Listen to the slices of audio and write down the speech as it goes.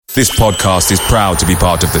This podcast is proud to be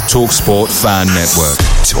part of the TalkSport Fan Network.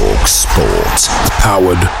 TalkSport.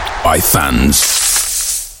 Powered by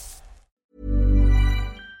fans.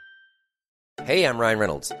 Hey, I'm Ryan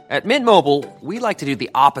Reynolds. At Mint Mobile, we like to do the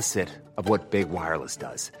opposite of what Big Wireless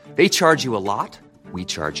does. They charge you a lot, we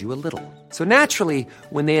charge you a little. So naturally,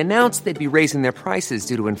 when they announced they'd be raising their prices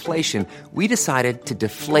due to inflation, we decided to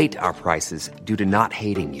deflate our prices due to not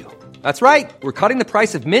hating you. That's right. We're cutting the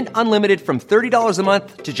price of Mint Unlimited from $30 a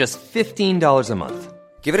month to just $15 a month.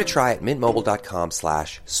 Give it a try at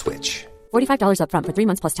mintmobile.com/switch. $45 up front for 3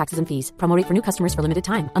 months plus taxes and fees. Promo rate for new customers for limited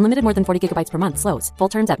time. Unlimited more than 40 gigabytes per month. Slows full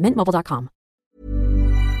terms at mintmobile.com.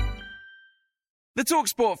 The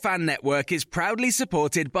TalkSport Fan Network is proudly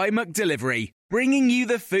supported by McDelivery, bringing you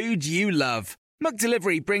the food you love.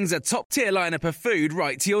 McDelivery brings a top-tier lineup of food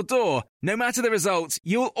right to your door. No matter the result,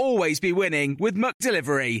 you'll always be winning with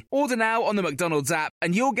McDelivery. Order now on the McDonald's app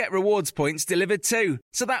and you'll get rewards points delivered too.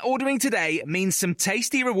 So that ordering today means some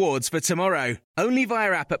tasty rewards for tomorrow. Only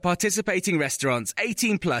via app at participating restaurants.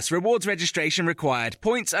 18 plus. Rewards registration required.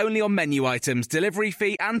 Points only on menu items. Delivery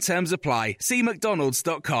fee and terms apply. See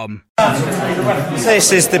mcdonalds.com.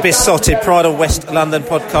 This is the besotted Pride of West London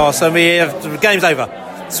podcast, and the game's over.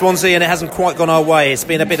 Swansea, and it hasn't quite gone our way. It's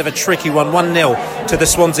been a bit of a tricky one. 1-0 to the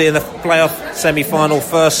Swansea in the playoff semi-final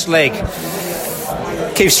first leg.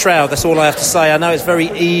 Keith Stroud, that's all I have to say. I know it's very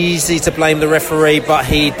easy to blame the referee, but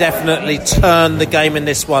he definitely turned the game in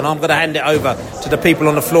this one. I'm going to hand it over to the people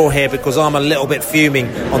on the floor here because I'm a little bit fuming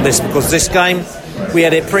on this, because this game, we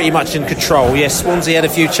had it pretty much in control. Yes, Swansea had a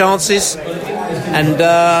few chances, and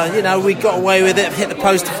we got away with it. Hit a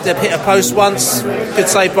post once. Good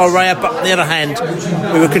save by Raya, but on the other hand,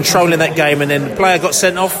 we were controlling that game, and then the player got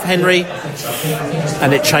sent off, Henry,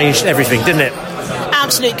 and it changed everything, didn't it?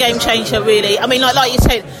 Absolute game changer, really. I mean, like you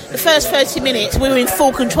said, the first 30 minutes, we were in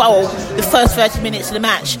full control the first 30 minutes of the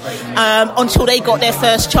match, until they got their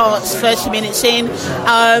first chance 30 minutes in.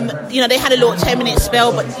 They had a little 10-minute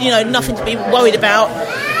spell, but, nothing to be worried about.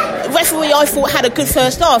 Referee, I thought, had a good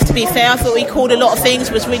first half, to be fair. I thought he called a lot of things,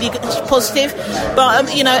 was really good, positive. But, and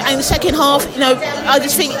the second half, I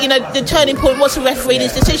just think, the turning point was the referee and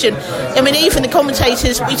his decision. I mean, even the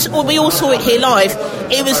commentators, we all saw it here live.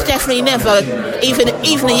 It was definitely never even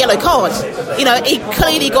a yellow card. He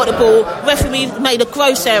clearly got the ball. Referee made a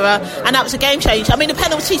gross error, and that was a game changer. I mean, the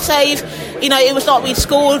penalty save, it was like we'd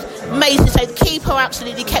scored. Amazing save. The keeper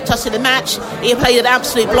absolutely kept us in the match. He played an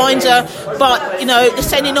absolute blinder. But, the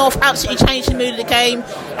sending off absolutely changed the mood of the game.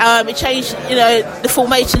 It changed, the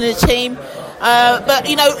formation of the team. But, at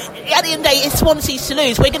the end of the day, it's Swansea's to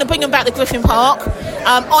lose. We're going to bring them back to Griffin Park.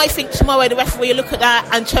 I think tomorrow the referee will look at that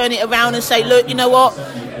and turn it around and say, look, you know what?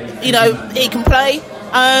 He can play.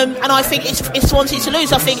 And I think it's Swansea to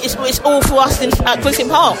lose. I think it's all for us at Griffin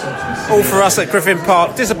Park. All for us at Griffin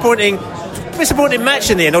Park. Disappointing match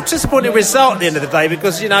in the end, or disappointing result at the end of the day,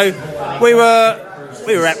 because we were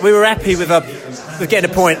happy with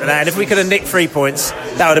getting a point at that, and if we could have nicked 3 points,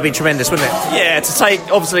 that would have been tremendous, wouldn't it? Yeah, to take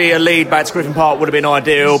obviously a lead back to Griffin Park would have been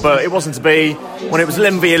ideal, but it wasn't to be. When it was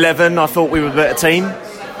 11v11, I thought we were a better team.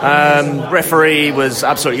 Referee was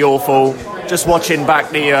absolutely awful. Just watching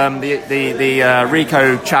back the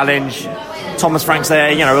Rico challenge, Thomas Franks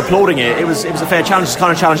there, applauding it. It was a fair challenge. It's the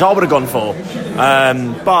kind of challenge I would have gone for.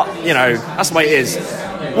 But that's the way it is.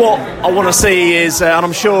 What I want to see is, and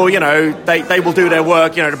I'm sure they will do their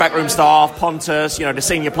work. The backroom staff, Pontus, the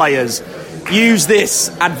senior players, use this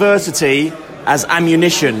adversity as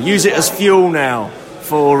ammunition. Use it as fuel now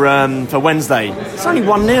for Wednesday. It's only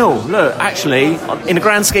 1-0. Look, actually, in the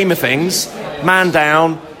grand scheme of things, man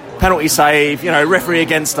down, penalty save, referee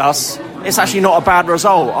against us. It's actually not a bad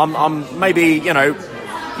result. I'm maybe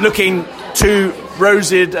looking too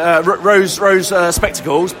rose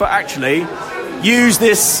spectacles, but actually use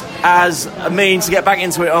this as a means to get back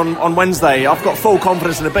into it on Wednesday. I've got full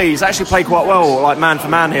confidence in the Bees. They actually played quite well, like man for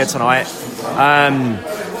man here tonight.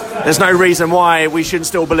 There's no reason why we shouldn't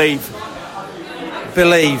still believe.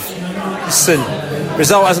 Listen,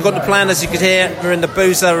 result hasn't got the plan, as you could hear. We're in the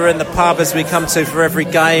boozer, we're in the pub, as we come to for every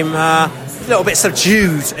game. A little bit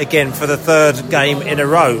subdued again for the third game in a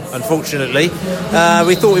row, unfortunately.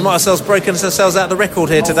 We thought we might have broken ourselves out of the record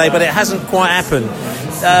here today, but it hasn't quite happened.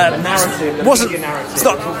 It's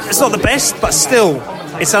not the best, but still,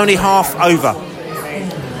 it's only half over.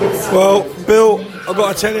 Well, Bill, I've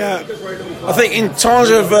got to tell you, I think in times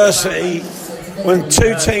of adversity, when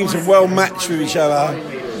two teams are well matched with each other,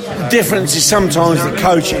 the difference is sometimes the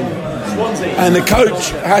coaching. And the coach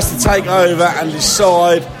has to take over and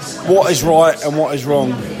decide what is right and what is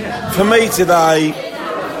wrong. For me today,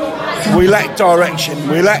 we lacked direction,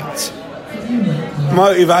 we lacked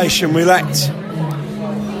motivation, we lacked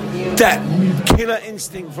that killer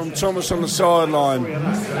instinct from Thomas on the sideline.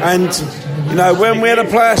 And, when we had a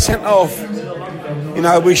player sent off,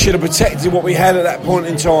 we should have protected what we had at that point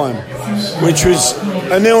in time, which was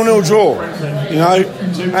a 0-0 draw,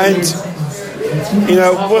 and,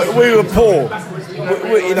 we were poor.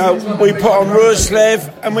 We put on Ruslev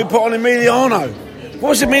and we put on Emiliano.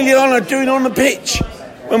 What's Emiliano doing on the pitch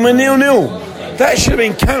when we're 0-0? That should have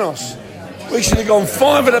been Canos. We should have gone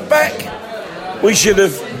 5 at the back. We should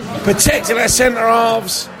have protected our centre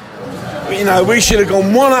halves. We should have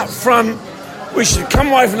gone 1 up front. We should have come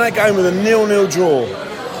away from that game with a 0-0 draw.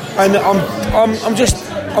 And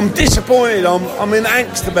I'm disappointed. I'm in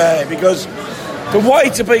angst about it, because the way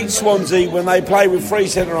to beat Swansea when they play with 3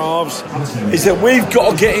 centre halves is that we've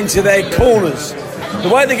got to get into their corners. The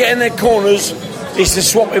way to get in their corners is to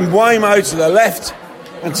swap Mbeumo to the left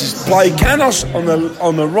and to play Canos on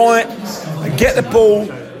the right and get the ball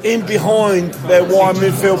in behind their wide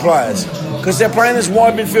midfield players, because they're playing as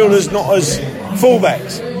wide midfielders, not as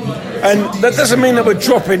fullbacks. And that doesn't mean that we're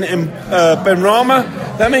dropping Benrahma.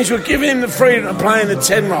 That means we're giving him the freedom of playing the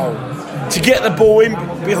 10 role to get the ball in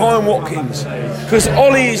behind Watkins, because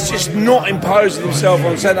Ollie is just not imposing himself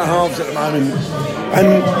on centre halves at the moment,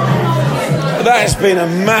 and that has been a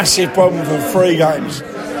massive problem for 3 games.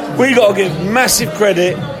 We've got to give massive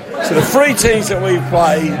credit to the 3 teams that we've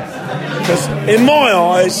played, because in my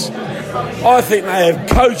eyes, I think they have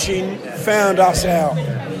coaching found us out.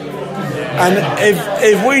 And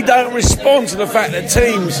if we don't respond to the fact that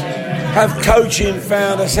teams have coaching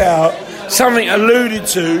found us out, something alluded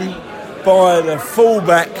to by the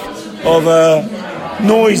fullback of a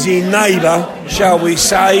noisy neighbour, shall we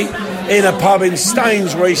say, in a pub in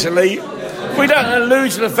Staines recently, if we don't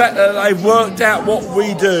allude to the fact that they've worked out what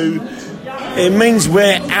we do, it means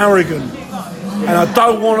we're arrogant. And I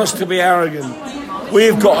don't want us to be arrogant.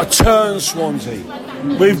 We've got to turn Swansea.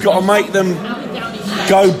 We've got to make them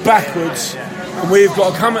go backwards, and we've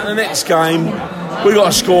got to come at the next game. We've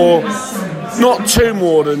got to score not 2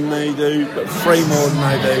 more than they do, but 3 more than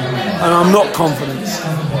they do, and I'm not confident.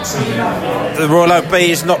 The Royal Oak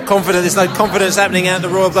B is not confident. There's no confidence happening out the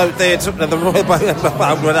Royal Oak there. The Royal Oak,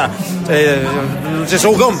 just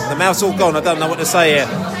all gone. The mouth's all gone. I don't know what to say here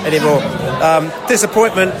anymore.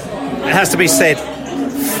 Disappointment, it has to be said,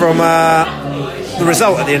 from the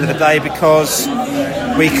result at the end of the day, because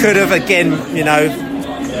we could have, again,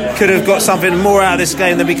 could have got something more out of this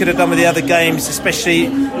game than we could have done with the other games, especially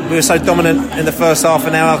we were so dominant in the first half,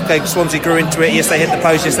 and now Swansea grew into it. Yes, they hit the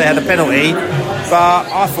post, yes, they had a penalty, but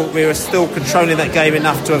I thought we were still controlling that game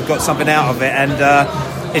enough to have got something out of it,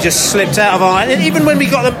 and it just slipped out of our... Even when we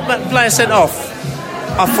got the player sent off,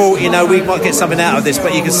 I thought, we might get something out of this,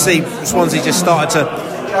 but you can see Swansea just started to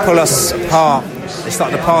pull us apart. They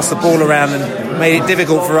started to pass the ball around and made it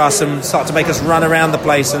difficult for us and started to make us run around the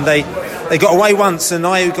place, and they got away once, and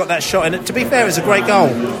I got that shot, and to be fair, it was a great goal,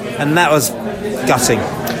 and that was gutting.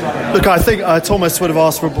 Look, I think Thomas would have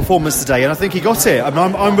asked for a performance today, and I think he got it.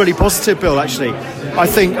 I'm really positive, Bill, actually. I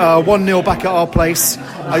think 1-0 back at our place,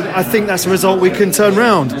 I think that's a result we can turn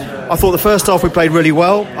round. I thought the first half we played really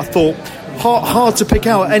well. I thought hard to pick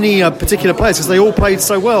out any particular players because they all played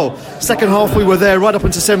so well. Second half we were there right up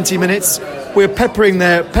until 70 minutes. We were peppering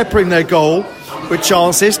their goal with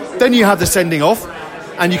chances. Then you have the sending off,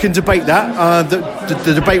 and you can debate that.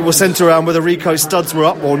 The debate will centre around whether Rico's studs were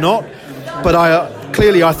up or not. But I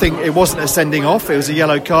think it wasn't a sending off. It was a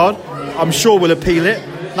yellow card. I'm sure we'll appeal it.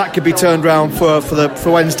 That could be turned round for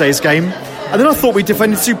Wednesday's game. And then I thought we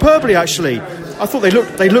defended superbly, actually. I thought they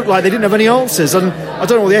looked like they didn't have any answers, and I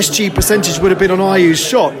don't know what the SG percentage would have been on Ayew's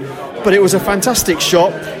shot, but it was a fantastic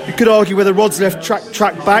shot. You could argue whether Rod's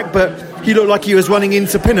tracked back, but he looked like he was running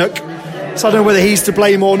into Pinnock, so I don't know whether he's to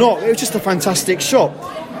blame or not. It was just a fantastic shot,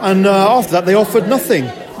 and after that they offered nothing,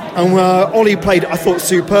 and Ollie played, I thought,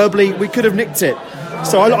 superbly. We could have nicked it,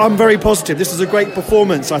 so I'm very positive. This is a great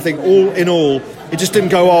performance. I think all in all, it just didn't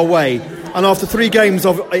go our way, and after 3 games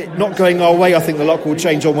of it not going our way, I think the luck will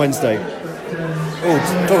change on Wednesday.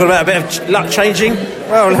 Talking about a bit of luck changing,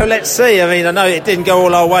 well, let's see. I mean, I know it didn't go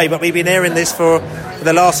all our way, but we've been airing this for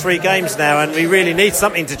the last 3 games now, and we really need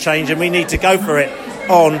something to change, and we need to go for it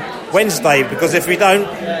on Wednesday, because if we don't,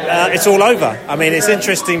 it's all over. I mean, it's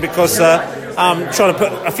interesting because I'm trying to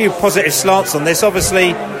put a few positive slants on this.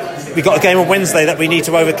 Obviously, we've got a game on Wednesday that we need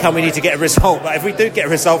to overcome. We need to get a result, but if we do get a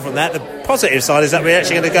result from that, the positive side is that we're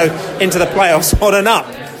actually going to go into the playoffs on an up,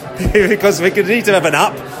 because we could need to have an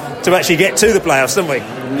up to actually get to the playoffs, don't we?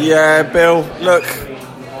 Yeah, Bill, look,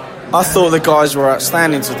 I thought the guys were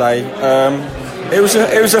outstanding today. It was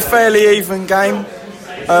a fairly even game.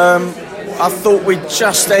 I thought we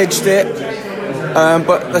just edged it,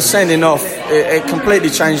 but the sending off, it completely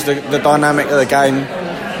changed the dynamic of the game.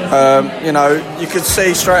 You could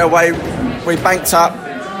see straight away we banked up.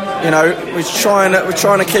 We're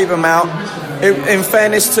trying to keep them out. In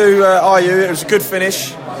fairness to IU, it was a good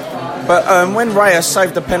finish. But when Reyes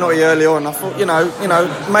saved the penalty early on, I thought,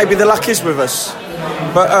 maybe the luck is with us.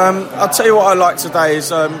 But I'll tell you what I like today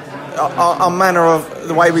is our manner of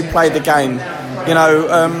the way we played the game.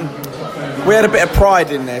 We had a bit of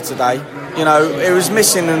pride in there today. It was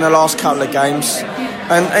missing in the last couple of games.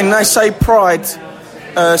 And they say pride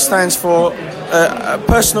stands for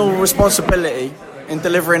personal responsibility in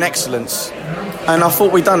delivering excellence. And I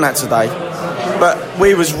thought we'd done that today. But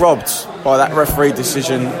we was robbed by that referee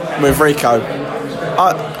decision with Rico.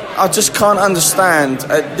 I just can't understand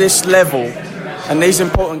at this level and these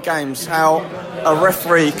important games how a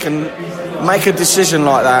referee can make a decision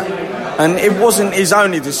like that. And it wasn't his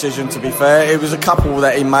only decision, to be fair. It was a couple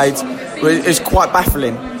that he made. It's quite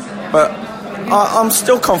baffling. But I'm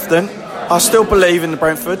still confident. I still believe in the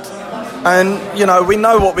Brentford. And, we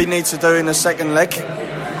know what we need to do in the second leg.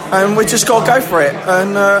 And we just got to go for it.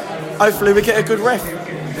 And hopefully we get a good ref.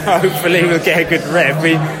 Hopefully we'll get a good ref.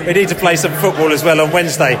 We need to play some football as well on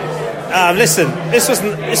Wednesday. Listen, it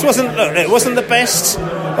wasn't the best,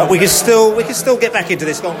 but we can still get back into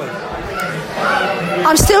this, can't we?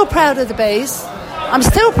 I'm still proud of the Bees.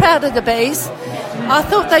 I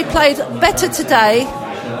thought they played better today.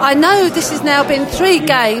 I know this has now been 3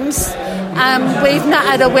 games and we've not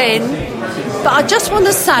had a win, but I just want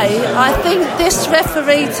to say I think this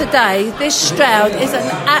referee today, this Stroud, is an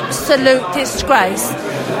absolute disgrace,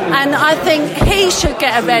 and I think he should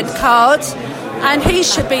get a red card and he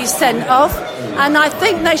should be sent off, and I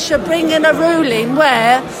think they should bring in a ruling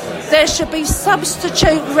where there should be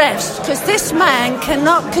substitute refs, because this man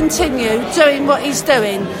cannot continue doing what he's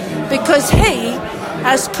doing, because he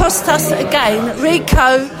has cost us a game.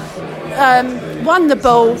 Rico won the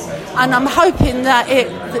ball, and I'm hoping that it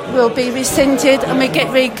will be rescinded and we get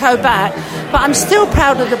Rico back. But I'm still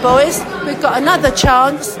proud of the boys. We've got another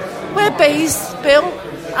chance. We're Bees, Bill,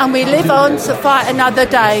 and we live on to fight another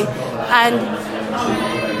day.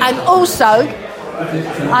 And also,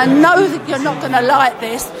 I know that you're not going to like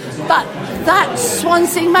this, but that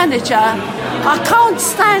Swansea manager, I can't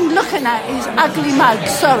stand looking at his ugly mug,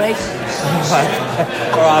 sorry.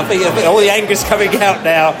 I think all the anger's coming out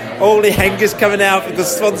now. All the anger's coming out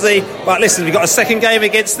because Swansea... But listen, we've got a second game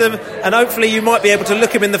against them, and hopefully you might be able to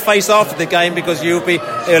look him in the face after the game, because he'll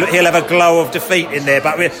have a glow of defeat in there.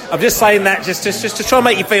 But I'm just saying that just to try and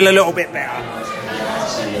make you feel a little bit better.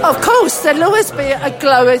 Of course, there'll always be a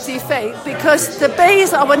glow of defeat, because the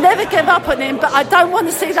Bees, I will never give up on him, but I don't want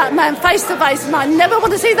to see that man face to face, and I never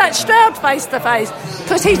want to see that Stroud face to face,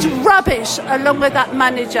 because he's rubbish along with that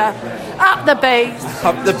manager. Up the Bees.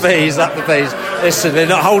 Up the Bees. Listen, they're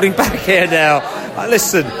not holding back here now.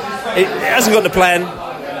 Listen, it hasn't got the plan,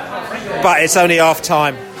 but it's only half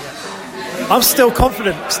time. I'm still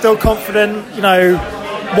confident.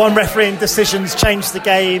 One refereeing decisions changed the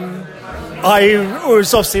game. I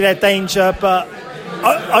was obviously their danger, but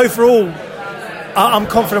overall, I'm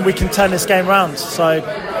confident we can turn this game around. So,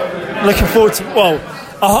 looking forward to. Well,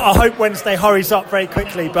 I hope Wednesday hurries up very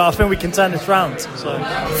quickly, but I think we can turn this round. So,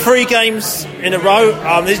 3 games in a row.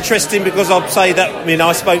 It's interesting because I'll say that.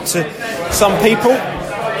 I spoke to some people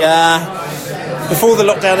before the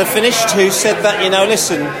lockdown had finished who said that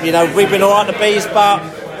listen, we've been all right at the Bees, but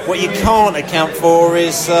what you can't account for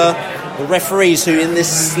is. The referees who in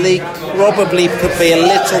this league probably could be a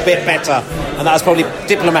little bit better, and that's probably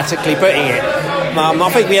diplomatically putting it. I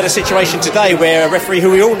think we had a situation today where a referee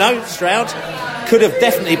who we all know, Stroud, could have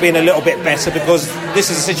definitely been a little bit better, because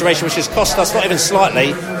this is a situation which has cost us, not even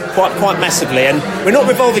slightly, quite massively. And we're not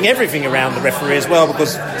revolving everything around the referee as well,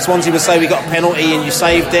 because Swansea would say we got a penalty and you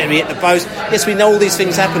saved it and we hit the post. Yes, we know all these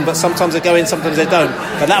things happen, but sometimes they go in, sometimes they don't.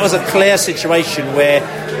 But that was a clear situation where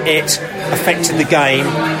it affected the game,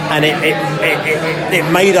 and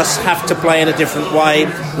it made us have to play in a different way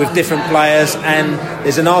with different players. And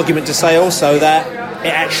there's an argument to say also that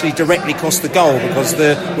it actually directly cost the goal, because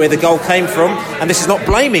where the goal came from, and this is not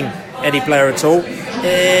blaming any player at all.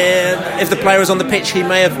 If the player was on the pitch, he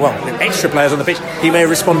may have, extra players on the pitch, he may have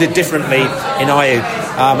responded differently in IU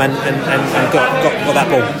and got that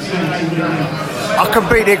ball. I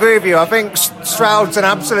completely agree with you. I think Stroud's an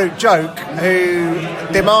absolute joke who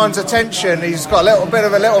demands attention. He's got a little bit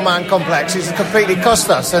of a little man complex. He's completely cost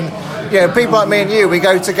us. And people like me and you, we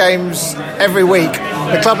go to games every week.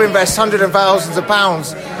 The club invests hundreds of thousands of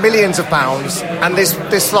pounds, millions of pounds, and this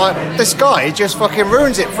guy just fucking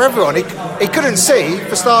ruins it for everyone. He couldn't see,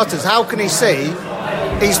 for starters. How can he see?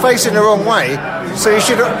 He's facing the wrong way. So you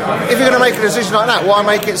should, if you're going to make a decision like that, why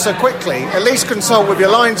make it so quickly? At least consult with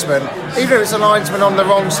your linesman, even if it's a linesman on the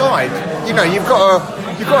wrong side. You know, you've got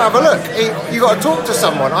to have a look. You've got to talk to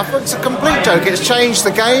someone. I think it's a complete joke. It's changed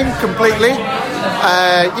the game completely.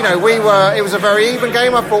 You know, it was a very even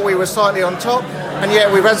game. I thought we were slightly on top, and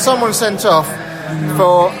yet we've had someone sent off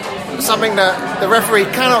for something that the referee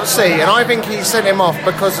cannot see, and I think he sent him off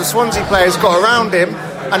because the Swansea players got around him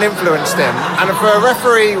and influenced him. And for a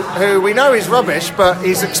referee who we know is rubbish, but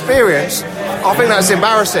he's experienced, I think that's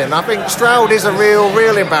embarrassing. I think Stroud is a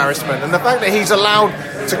real embarrassment, and the fact that he's allowed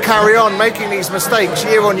to carry on making these mistakes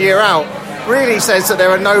year on year out really says that there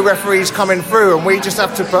are no referees coming through, and we just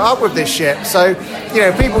have to put up with this shit. So, you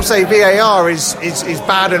know, people say VAR is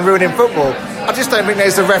bad and ruining football. I just don't think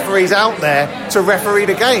there's the referees out there to referee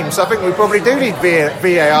the game. So I think we probably do need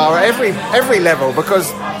VAR at every level,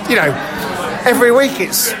 because, you know, every week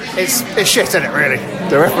it's shit, isn't it, really,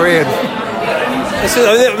 the refereeing.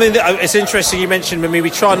 I mean, it's interesting you mentioned. I mean,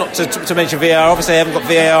 we try not to mention VAR. Obviously, they haven't got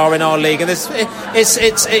VAR in our league, and it's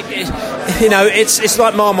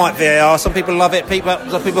like Marmite VAR. Some people love it,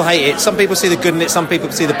 some people hate it. Some people see the good in it, some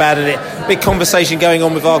people see the bad in it. Big conversation going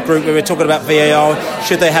on with our group where we're talking about VAR.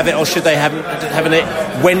 Should they have it or should they haven't it?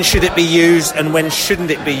 When should it be used and when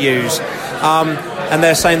shouldn't it be used? And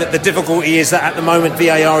they're saying that the difficulty is that at the moment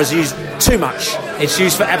VAR is used too much. It's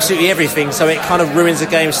used for absolutely everything, so it kind of ruins the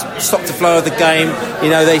game, stops the flow of the game.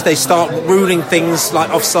 You know, they start ruling things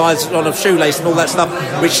like offsides on a shoelace and all that stuff,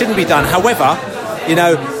 which shouldn't be done. However, you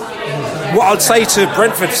know, what I'd say to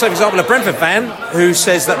Brentford, so for example, a Brentford fan who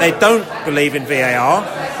says that they don't believe in VAR,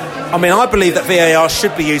 I mean, I believe that VAR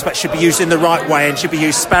should be used, but should be used in the right way and should be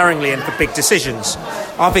used sparingly and for big decisions.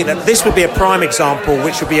 I think that this would be a prime example,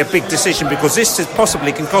 which would be a big decision, because this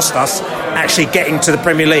possibly can cost us actually getting to the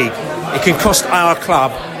Premier League. It can cost our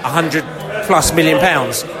club £100+ million,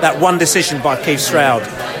 that one decision by Keith Stroud.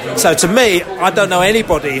 So to me, I don't know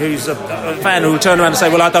anybody who's a fan who will turn around and say,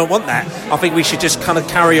 well, I don't want that. I think we should just kind of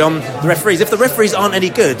carry on the referees. If the referees aren't any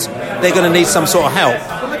good, they're going to need some sort of help.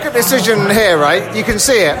 Well, look at the decision here, right? You can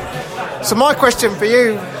see it. So my question for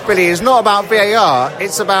you, Billy, is not about VAR.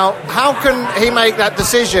 It's about how can he make that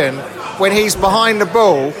decision when he's behind the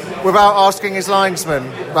ball without asking his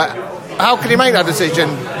linesman? Like, how can he make that decision?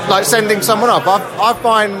 Like sending someone up? I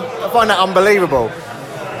find that unbelievable.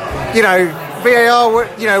 You know, VAR.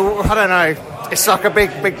 You know, I don't know. It's like a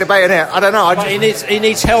big debate in it. I don't know. He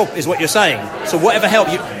needs help, is what you're saying. So whatever help,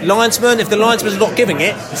 linesman. If the linesman's not giving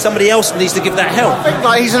it, somebody else needs to give that help. I think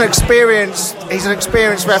like he's an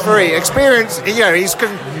experienced referee. You know,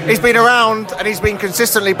 he's been around and he's been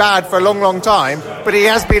consistently bad for a long time. But he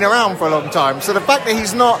has been around for a long time. So the fact that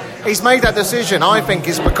he's made that decision, I think,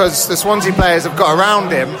 is because the Swansea players have got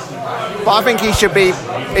around him. But I think he should be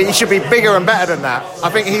bigger and better than that. I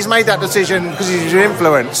think he's made that decision because he's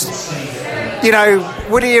influenced. You know,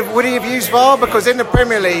 would he have used VAR? Because in the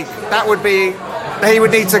Premier League, he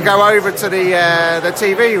would need to go over to the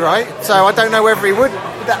TV, right? So I don't know whether he would.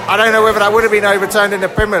 I don't know whether that would have been overturned in the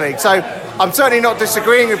Premier League. So I'm certainly not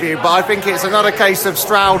disagreeing with you, but I think it's another case of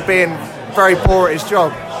Stroud being very poor at his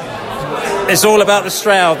job. It's all about the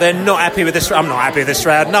Stroud. They're not happy with the Stroud. I'm not happy with the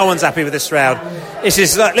Stroud. No one's happy with the Stroud. It's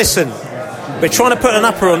just like, listen, we're trying to put an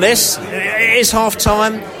upper on this. It is half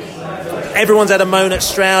time. Everyone's had a moan at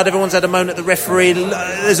Stroud, everyone's had a moan at the referee.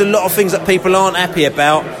 There's a lot of things that people aren't happy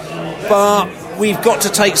about, but we've got to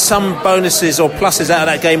take some bonuses or pluses out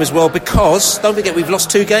of that game as well, because don't forget we've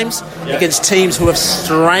lost 2 games against teams who have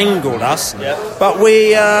strangled us. But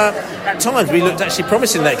we at times we looked actually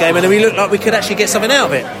promising in that game, and we looked like we could actually get something out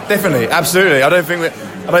of it. Definitely, absolutely. I don't think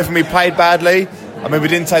we played badly. I mean, we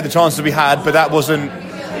didn't take the chances we had, but that wasn't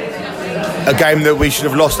a game that we should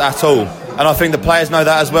have lost at all. And I think the players know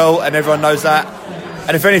that as well, and everyone knows that.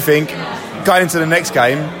 And if anything, going into the next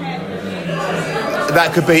game,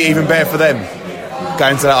 that could be even better for them.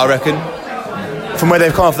 Going into that, I reckon. From where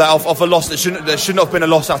they've come off a loss that shouldn't have been a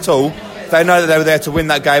loss at all. They know that they were there to win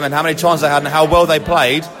that game, and how many chances they had and how well they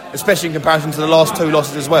played, especially in comparison to the last 2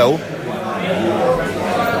 losses as well.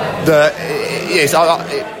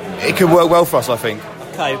 It could work well for us, I think.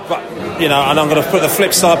 Okay, but, you know, and I'm going to put the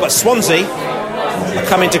flip side, but Swansea are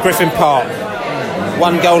coming to Griffin Park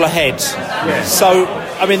 1 goal ahead. So,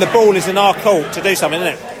 I mean, the ball is in our court to do something,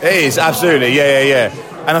 isn't it? It is, absolutely, yeah.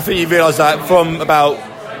 And I think you realise that from about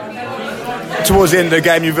towards the end of the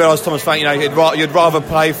game, you realise, Thomas Frank, you know, you'd rather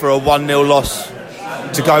play for a 1-0 loss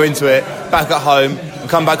to go into it, back at home, and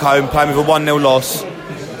come back home playing with a 1-0 loss.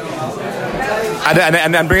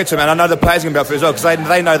 And bring it to them. And I know the players are going to be up for it as well, because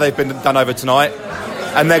they know they've been done over tonight.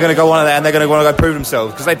 And they're going to go on there and they're going to want to go prove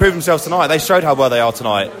themselves, because they proved themselves tonight. They showed how well they are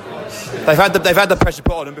tonight. They've had the pressure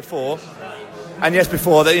put on them before, And yes,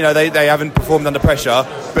 before they haven't performed under pressure,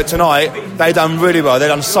 but tonight they done really well. They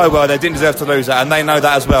done so well. They didn't deserve to lose that, and they know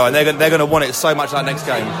that as well. And they're going to want it so much that next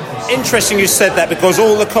game. Interesting you said that, because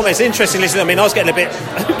all the comments. Interesting listening. I mean, I was getting a bit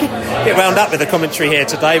wound up with the commentary here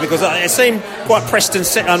today, because it seemed quite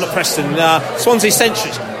Swansea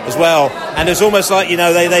centric as well. And it was almost like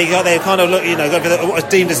they kind of look what was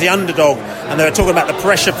deemed as the underdog, and they were talking about the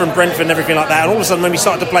pressure from Brentford and everything like that. And all of a sudden, when we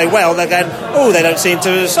started to play well, they're going, they don't seem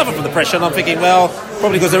to suffer from the pressure. And I'm thinking, well,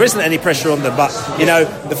 probably because there isn't any pressure on them. But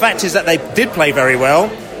the fact is that they did play very well.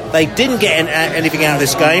 They didn't get anything out of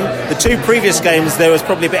this game. The 2 previous games, there was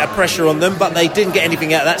probably a bit of pressure on them, but they didn't get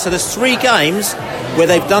anything out of that. So there's 3 games where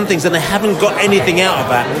they've done things and they haven't got anything out of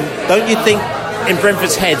that. Don't you think in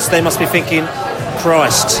Brentford's heads they must be thinking,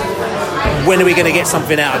 Christ, when are we going to get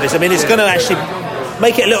something out of this? I mean, it's going to actually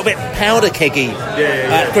make it a little bit powder keggy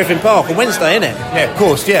at Griffin Park on Wednesday, isn't it? Yeah, of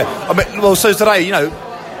course, yeah. I mean, well, so today,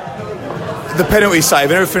 the penalty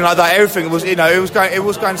save and everything like that, everything was, it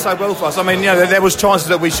was going so well for us. I mean, there was chances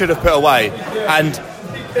that we should have put away, and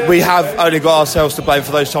we have only got ourselves to blame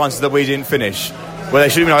for those chances that we didn't finish. Where they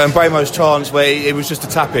should, and Bramo's chance where it was just a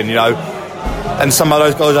tap in, and some of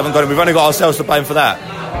those goals haven't gone in. We've only got ourselves to blame for that.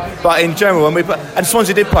 But in general, and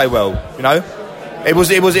Swansea did play well, It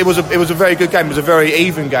was a very good game. It was a very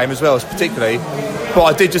even game as well, particularly. But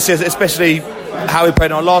I did just see, especially how we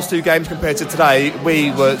played in our last 2 games compared to today,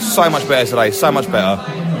 we were so much better today, so much better.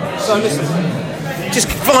 So listen, just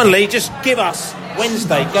give us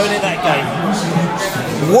Wednesday going into that game.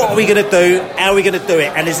 What are we going to do? How are we going to do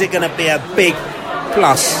it? And is it going to be a big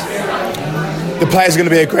plus? The players are going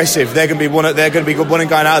to be aggressive. They're going to be wanting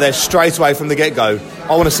going out there straight away from the get-go.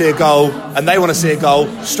 I want to see a goal, and they want to see a goal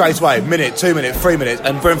straight away. Minute, 2 minutes, 3 minutes,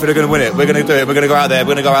 and Brentford are going to win it. We're going to do it. We're going to go out there.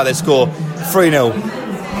 We're going to go out there, score 3-0.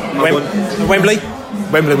 Wembley?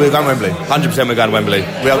 Wembley, we're going Wembley. 100% we're going Wembley.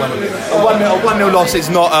 We are going Wembley. A 1-0 loss is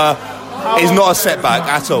not a setback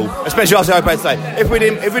at all, especially after how we played today. If we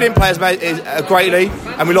didn't play as greatly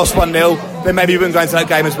and we lost 1-0, then maybe we wouldn't go into that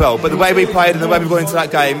game as well. But the way we played and the way we got into that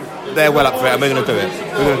game, they're well up for it, and we're going to do it.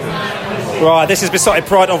 Right, this is Besotted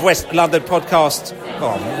Pride of West London podcast.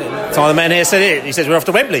 Some of the man here said it. He says we're off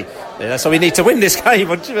to Wembley. So we need to win this game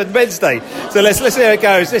on Wednesday. So let's see how it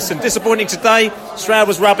goes. Listen, disappointing today. Stroud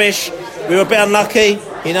was rubbish. We were a bit unlucky.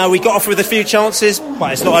 We got off with a few chances,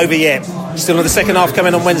 but it's not over yet. Still in the second half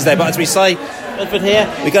coming on Wednesday. But as we say, Brentford here,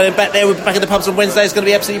 we're going back there. We're back in the pubs on Wednesday. It's going to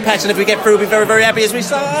be absolutely packed. And if we get through, we'll be very, very happy, as we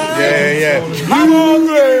say. Yeah. Come on,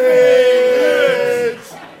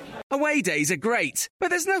 Away days are great, but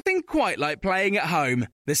there's nothing quite like playing at home.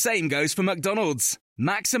 The same goes for McDonald's.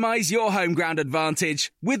 Maximise your home ground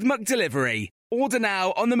advantage with McDelivery. Order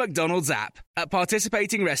now on the McDonald's app. At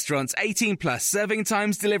participating restaurants, 18 plus serving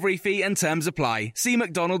times, delivery fee and terms apply. See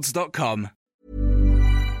mcdonalds.com.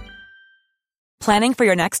 Planning for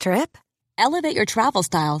your next trip? Elevate your travel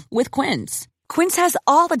style with Quince. Quince has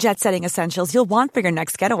all the jet-setting essentials you'll want for your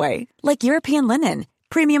next getaway, like European linen,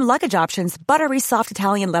 premium luggage options, buttery soft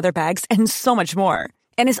Italian leather bags, and so much more.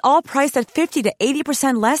 And is all priced at 50 to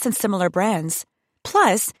 80% less than similar brands.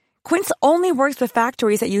 Plus, Quince only works with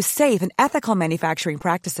factories that use safe and ethical manufacturing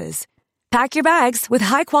practices. Pack your bags with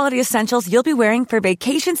high-quality essentials you'll be wearing for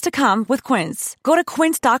vacations to come with Quince. Go to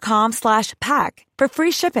quince.com/pack for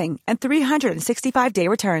free shipping and 365-day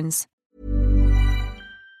returns.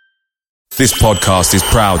 This podcast is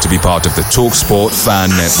proud to be part of the TalkSport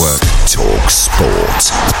Fan Network.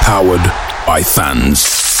 TalkSport. Powered by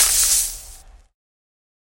fans.